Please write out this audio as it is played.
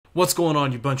What's going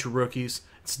on, you bunch of rookies?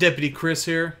 It's Deputy Chris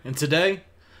here, and today,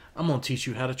 I'm going to teach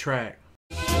you how to track.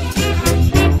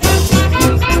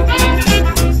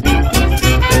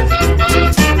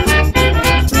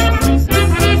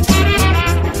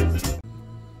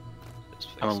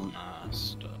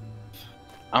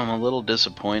 I'm a little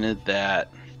disappointed that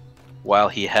while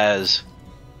he has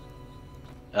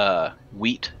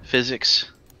wheat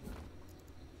physics,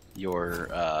 your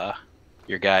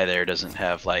guy there doesn't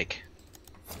have like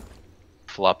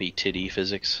floppy titty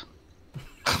physics.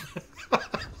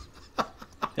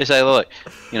 It's like, look,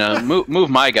 you know, move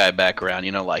my guy back around.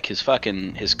 You know, like his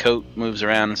coat moves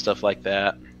around and stuff like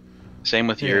that. Same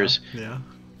with yours. Yeah,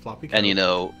 floppy coat. And you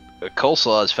know,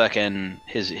 Coleslaw is fucking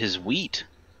his wheat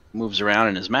moves around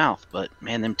in his mouth, but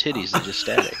man, them titties are just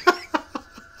static.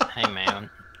 Hey man,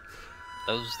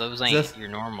 those ain't your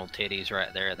normal titties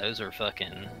right there. Those are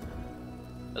fucking.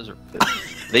 Those are.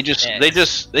 They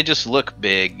just look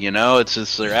big, you know. It's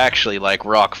just they're actually like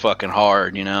rock fucking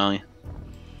hard, you know.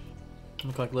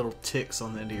 Look like little ticks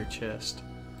on the end of your chest.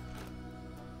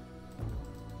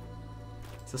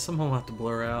 Is this something we'll have to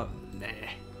blur out? Nah.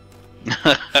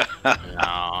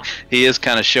 No. He is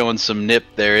kind of showing some nip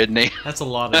there, isn't he? That's a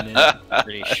lot of nip.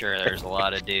 Pretty sure there's a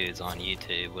lot of dudes on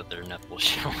YouTube with their nipples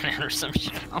showing out or some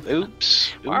shit.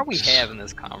 Oops. Why are we having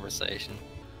this conversation?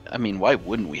 I mean, why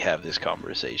wouldn't we have this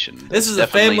conversation? This is a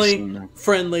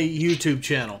family-friendly YouTube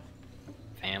channel.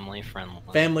 Family friendly.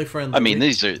 Family friendly. I mean,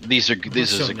 this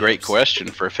is a great question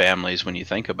for families when you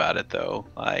think about it, though.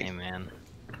 Like, hey man,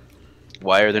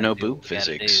 why are there no boob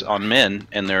physics on men,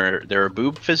 and there are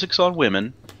boob physics on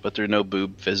women, but there are no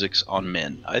boob physics on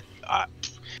men? I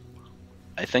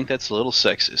think that's a little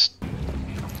sexist.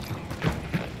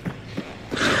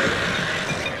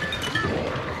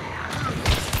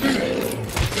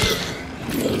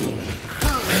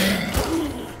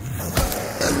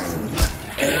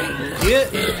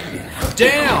 Get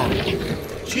down!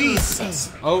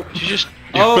 Jesus! Oh, You just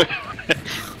oh!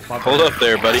 hold up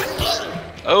there, buddy.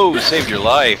 Oh, saved your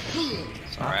life.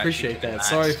 I appreciate that.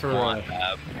 Sorry for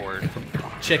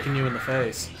checking you in the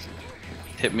face.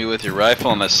 Hit me with your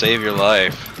rifle and I save your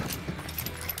life.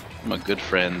 I'm a good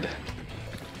friend.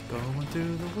 Going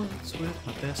through the woods with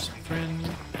my best friend.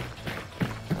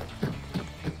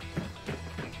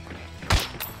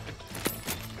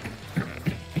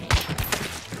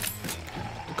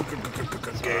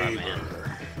 Sorry, man.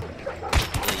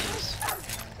 Please.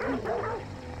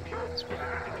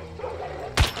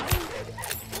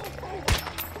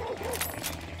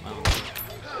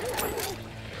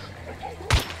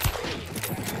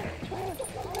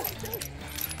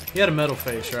 He had a metal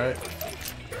face, right?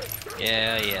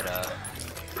 Yeah, he had a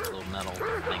little metal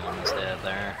thing on his head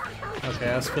there.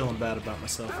 Okay, I was feeling bad about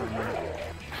myself for a minute.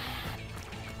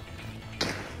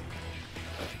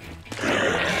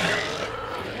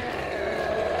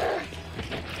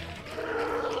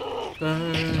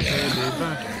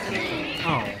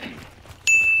 Oh.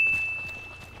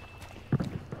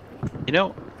 You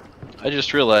know, I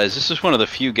just realized this is one of the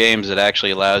few games that actually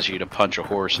allows you to punch a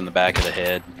horse in the back of the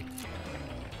head.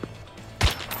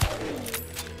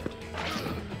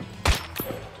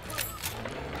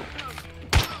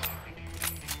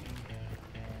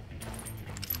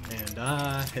 And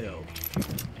I helped.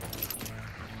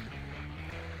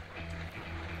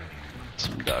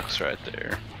 Some ducks right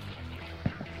there.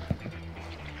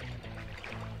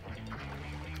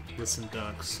 Listen,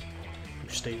 ducks. You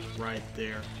stay right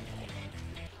there.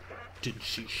 Didn't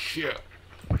see shit.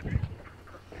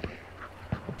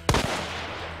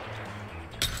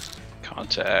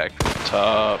 Contact,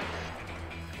 top,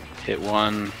 hit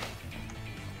one.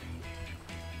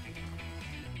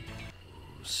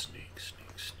 Ooh, sneak,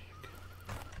 sneak, sneak.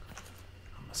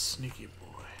 I'm a sneaky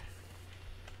boy.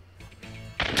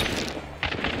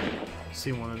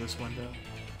 See one in this window?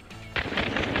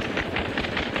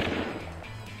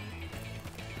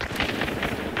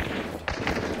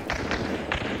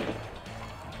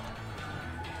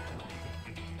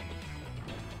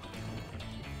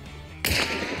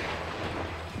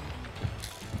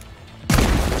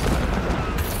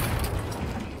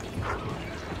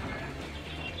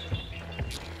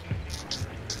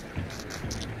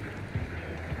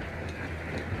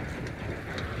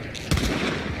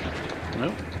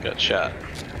 Nope, got shot.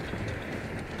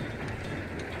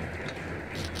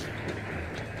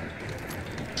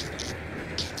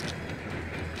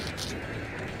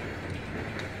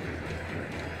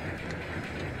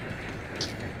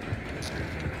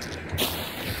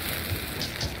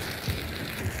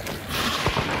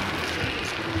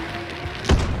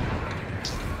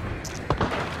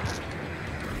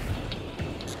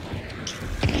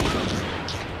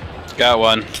 Got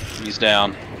one. He's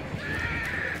down.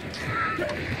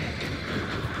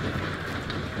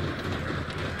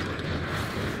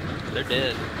 They're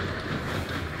dead.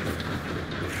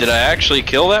 Did I actually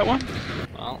kill that one?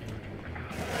 Well,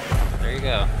 there you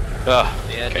go. Oh,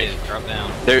 Yeah, okay. dude, drop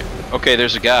down. There. Okay,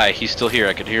 there's a guy. He's still here.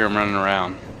 I could hear him running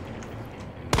around.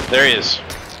 There he is.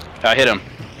 I hit him.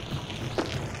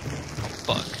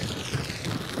 Fuck.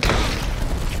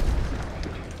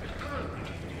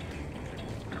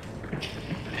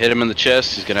 Hit him in the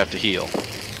chest. He's gonna have to heal.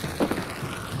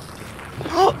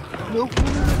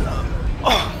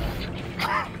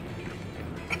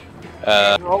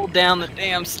 Roll down the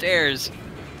damn stairs.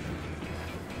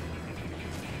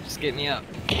 Just get me up.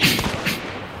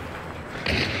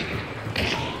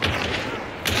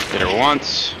 Hit her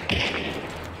once.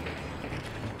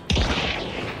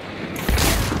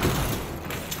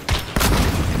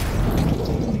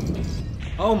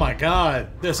 Oh my god,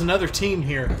 there's another team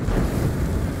here.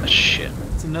 Shit.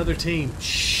 It's another team.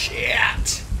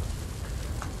 Shit!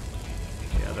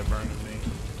 Yeah, they're burning me.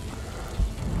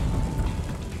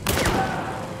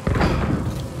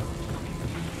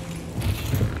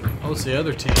 Oh, it's the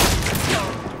other team.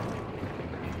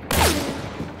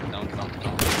 Don't.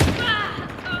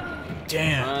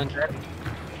 Damn.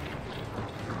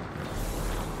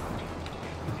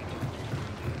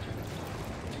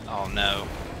 Oh no.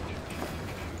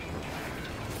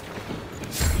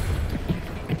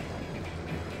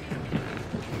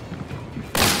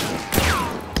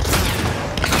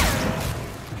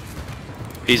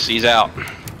 He's out.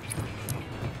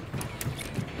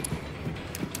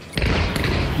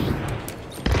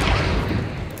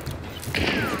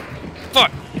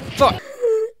 Fuck! Fuck!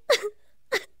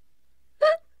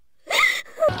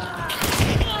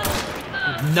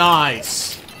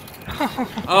 Nice.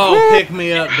 Oh, pick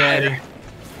me up, Daddy.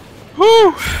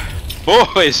 Woo!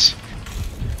 Boys!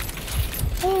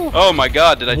 Oh my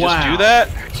god, did I just do that?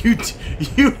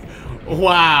 You,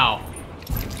 wow.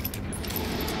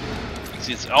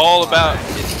 See, it's all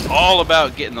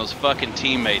about getting those fucking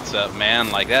teammates up,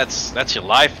 man. Like that's your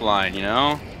lifeline, you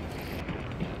know?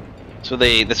 So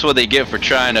that's what they get for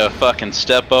trying to fucking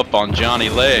step up on Johnny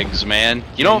Legs, man.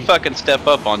 You don't fucking step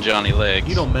up on Johnny Legs.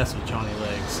 You don't mess with Johnny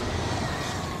Legs.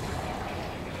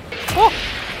 Oh!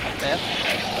 Bad.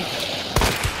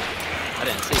 I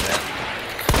didn't see that.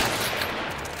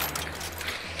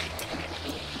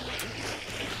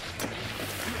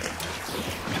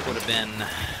 Would have been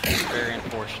very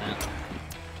unfortunate.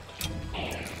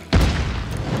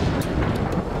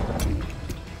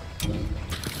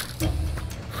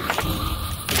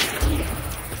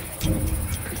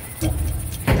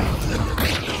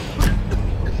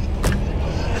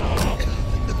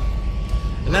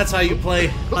 And that's how you play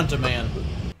Huntaman.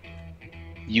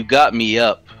 You got me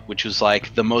up, which was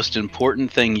like the most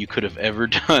important thing you could have ever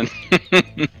done.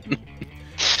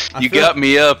 You got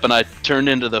me up and I turned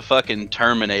into the fucking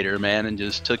Terminator, man, and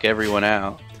just took everyone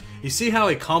out. You see how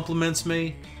he compliments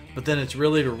me, but then it's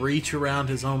really to reach around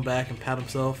his own back and pat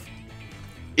himself?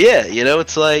 Yeah, you know,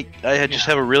 it's like I just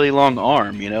have a really long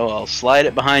arm, you know. I'll slide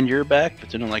it behind your back, but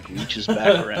then it like reaches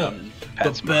back around and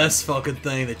pats The best fucking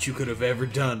thing that you could have ever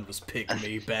done was pick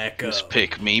me back up. Just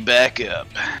pick me back up.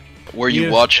 Were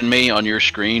you watching me on your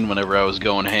screen whenever I was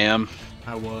going ham?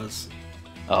 I was.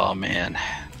 Oh man.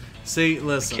 See,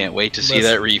 listen. Can't wait to see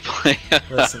that replay.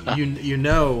 Listen, you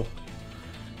know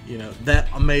that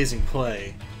amazing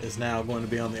play is now going to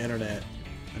be on the internet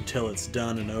until it's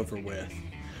done and over with.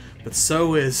 But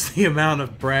so is the amount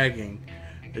of bragging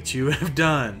that you have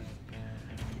done.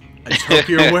 I just hope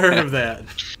you're aware of that.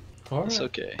 All right. It's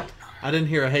okay. I didn't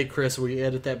hear a "Hey Chris, will you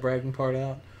edit that bragging part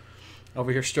out?"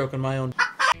 Over here stroking my own.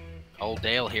 Old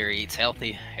Dale here eats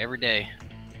healthy every day.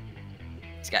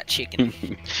 He's got chicken.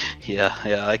 yeah,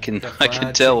 I can tell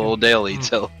chicken. old Dale eats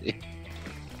healthy.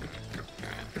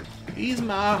 He's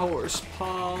my horse,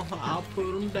 Paul. I'll put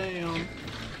him down.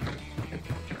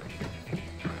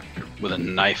 With a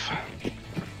knife.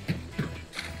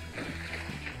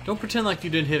 Don't pretend like you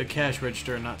didn't hit a cash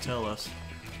register and not tell us.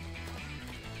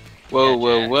 Whoa, Yeah,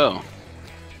 whoa, Jack. whoa.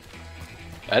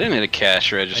 I didn't hit a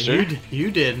cash register.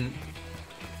 You didn't.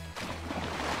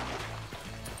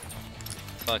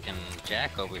 Fucking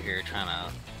Jack over here trying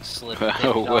to slip a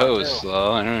Whoa, $50 whoa, bill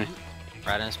slow. I don't know.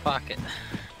 right in his pocket.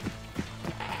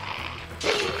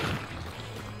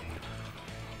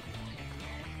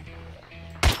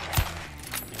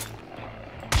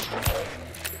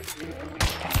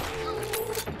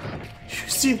 You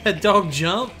see that dog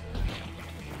jump?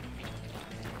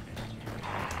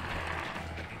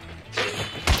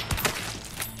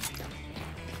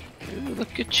 Ooh,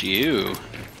 look at you.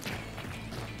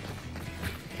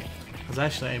 I was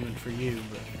actually aiming for you,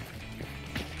 but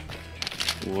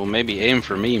Well, maybe aim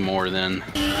for me more then.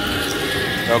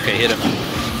 Okay, hit him.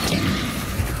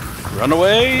 Run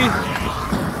away!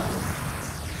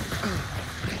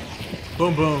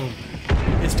 Boom, boom.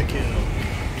 Insta kill.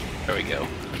 There we go.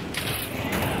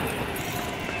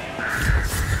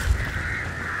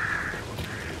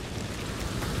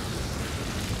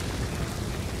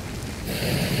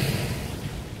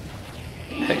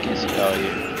 Heck is he? Oh,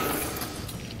 you.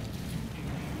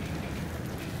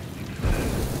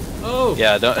 Oh!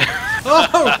 Yeah, don't.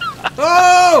 Oh!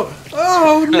 Oh!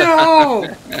 Oh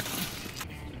no!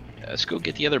 Let's go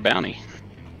get the other bounty.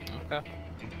 Okay.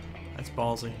 That's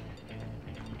ballsy.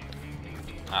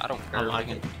 I don't care. I like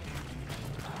it.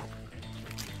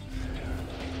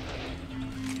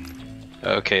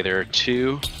 Okay, there are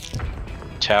 2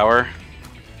 tower,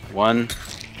 1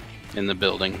 in the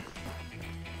building.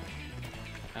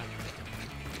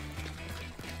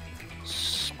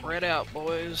 Spread out,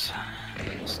 boys.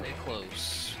 Stay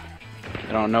close.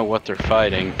 I don't know what they're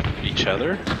fighting. Each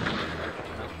other?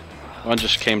 One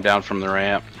just came down from the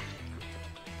ramp.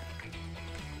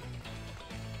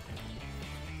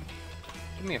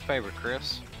 Do me a favor,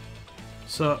 Chris.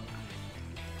 So,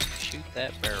 Shoot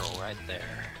that barrel right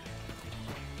there.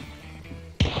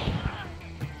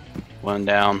 1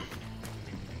 down.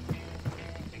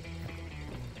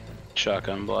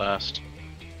 Shotgun blast.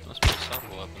 Must be a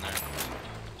circle up in there.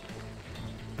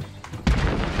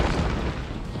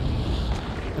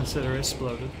 consider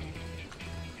exploded.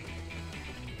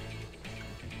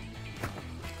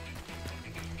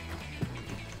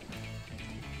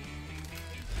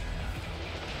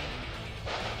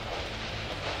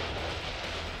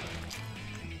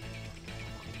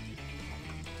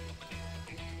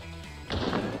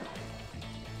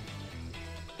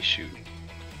 Shoot.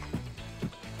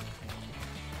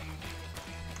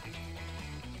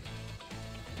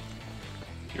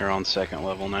 You're on 2nd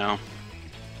level now.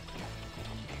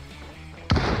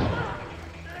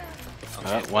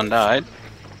 Okay, 1 died.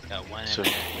 got one. So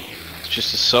it's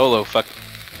just a solo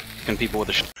fucking people with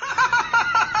a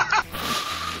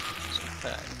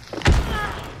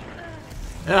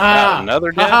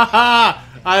another dead.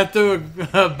 I threw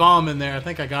a bomb in there. I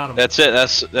think I got him. That's it.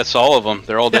 That's all of them.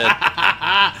 They're all dead.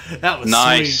 That was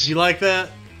Nice. sweet. You like that?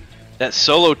 That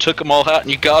solo took them all out,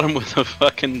 and you got them with a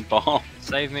fucking bomb.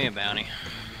 Save me a bounty.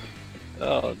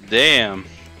 Oh damn!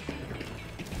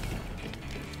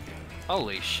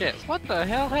 Holy shit! What the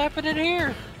hell happened in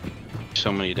here?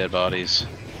 So many dead bodies.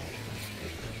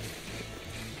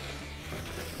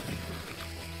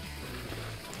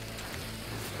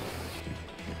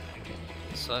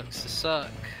 Sucks to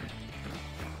suck.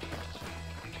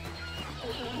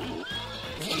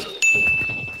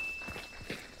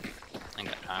 Ain't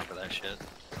got time for that shit.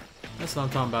 That's what I'm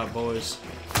talking about, boys.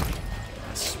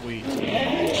 That's sweet. Ooh,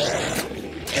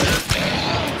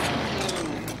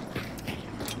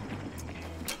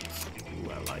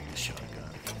 I like the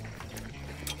shotgun.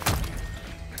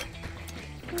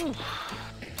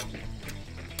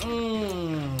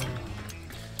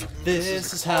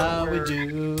 This is how we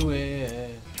do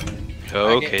it.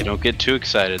 Okay, don't get too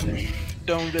excited.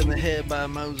 Domed in the head by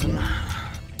Mosin.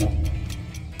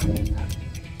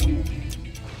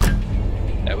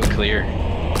 That would clear.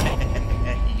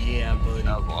 Yeah, buddy.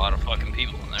 That was a lot of fucking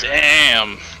people in there.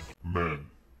 Damn! Men,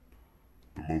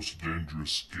 the most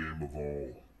dangerous game of all.